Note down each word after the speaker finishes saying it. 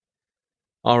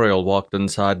Ariel walked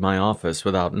inside my office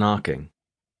without knocking,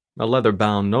 a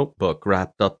leather-bound notebook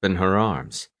wrapped up in her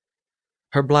arms.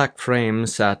 Her black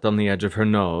frames sat on the edge of her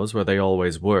nose where they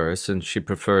always were since she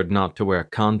preferred not to wear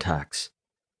contacts.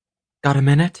 "Got a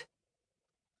minute?"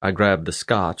 I grabbed the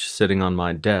Scotch sitting on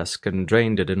my desk and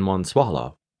drained it in one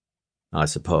swallow. "I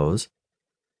suppose."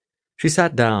 She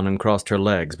sat down and crossed her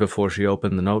legs before she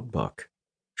opened the notebook.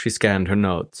 She scanned her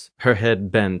notes, her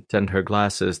head bent and her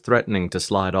glasses threatening to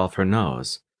slide off her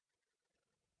nose.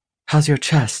 "How's your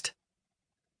chest?"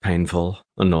 "Painful,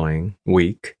 annoying,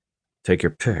 weak. Take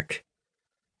your pick."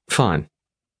 "Fine."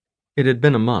 It had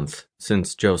been a month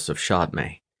since Joseph shot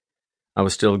me. I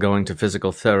was still going to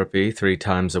physical therapy 3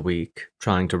 times a week,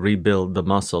 trying to rebuild the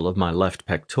muscle of my left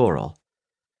pectoral.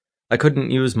 I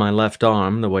couldn't use my left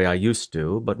arm the way I used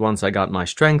to, but once I got my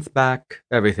strength back,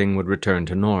 everything would return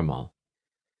to normal.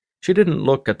 She didn't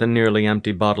look at the nearly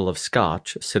empty bottle of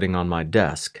Scotch sitting on my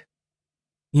desk.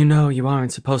 "You know you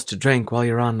aren't supposed to drink while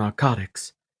you're on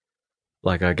narcotics."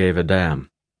 Like I gave a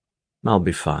damn. "I'll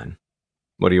be fine.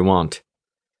 What do you want?"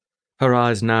 Her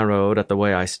eyes narrowed at the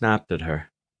way I snapped at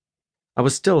her. I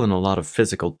was still in a lot of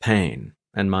physical pain,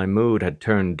 and my mood had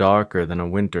turned darker than a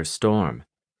winter storm.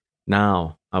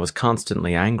 Now, I was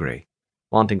constantly angry,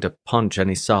 wanting to punch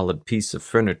any solid piece of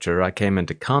furniture I came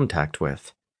into contact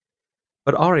with.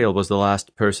 But Ariel was the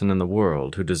last person in the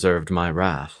world who deserved my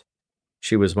wrath.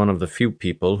 She was one of the few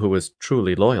people who was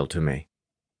truly loyal to me.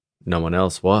 No one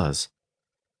else was.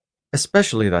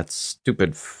 Especially that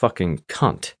stupid fucking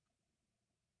cunt.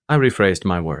 I rephrased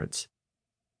my words.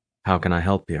 "How can I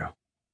help you?"